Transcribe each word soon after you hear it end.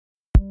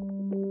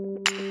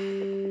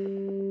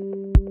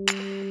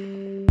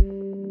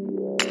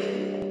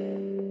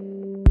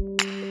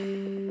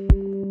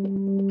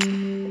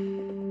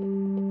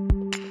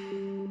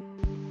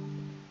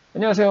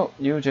안녕하세요.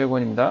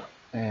 유재권입니다.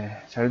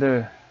 예,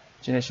 잘들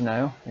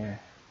지내시나요? 예,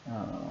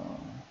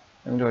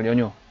 명절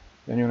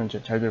연휴는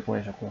잘들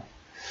보내셨고요.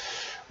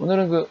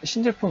 오늘은 그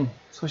신제품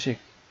소식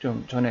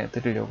좀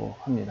전해드리려고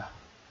합니다.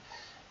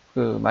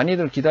 그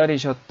많이들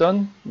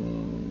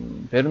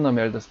기다리셨던 베르너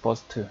멜더스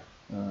버스트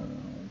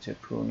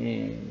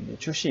제품이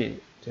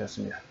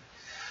출시되었습니다.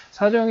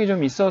 사정이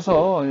좀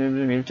있어서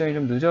일정이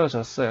좀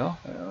늦어졌어요.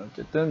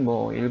 어쨌든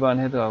뭐 일반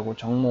헤드하고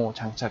정모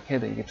장착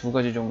헤드 이게 두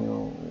가지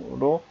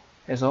종류로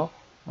해서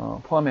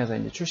포함해서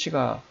이제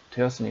출시가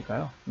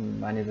되었으니까요.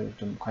 많이들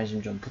좀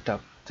관심 좀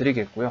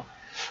부탁드리겠고요.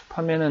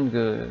 판매는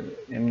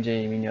그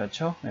MJ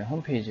미니어처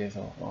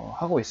홈페이지에서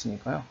하고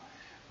있으니까요.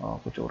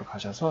 그쪽으로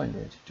가셔서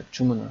이제 직접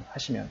주문을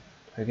하시면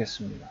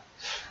되겠습니다.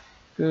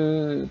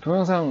 그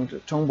동영상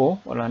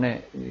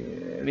정보란에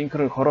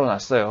링크를 걸어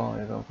놨어요.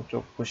 그래서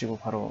그쪽 보시고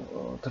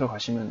바로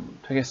들어가시면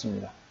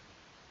되겠습니다.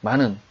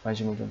 많은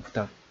관심을 좀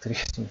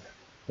부탁드리겠습니다.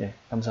 예,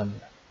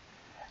 감사합니다.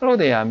 Hello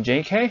there, I'm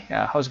JK.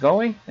 How's it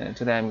going?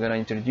 Today I'm going to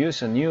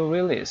introduce a new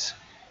release.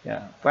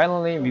 Yeah,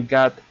 finally we've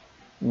got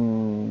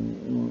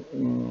Werner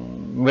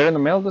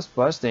Melders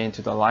Bust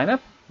into the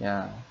lineup.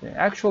 Yeah,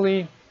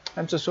 actually,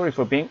 I'm so sorry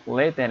for being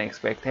late than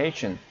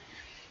expectation.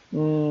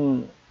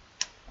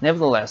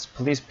 Nevertheless,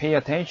 please pay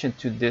attention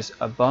to this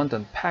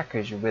abundant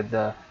package with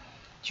the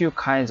two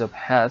kinds of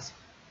heads,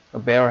 a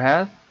bare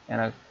head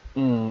and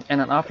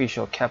an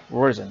official cap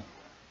version.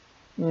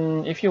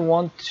 If you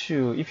want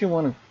to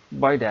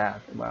buy that,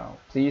 well,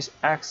 please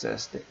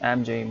access the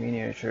MJ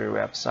Miniature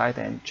website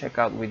and check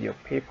out with your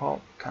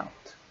PayPal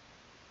account.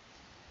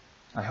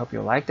 I hope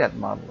you like that,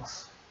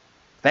 models.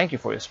 Thank you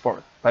for your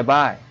support. Bye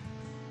bye.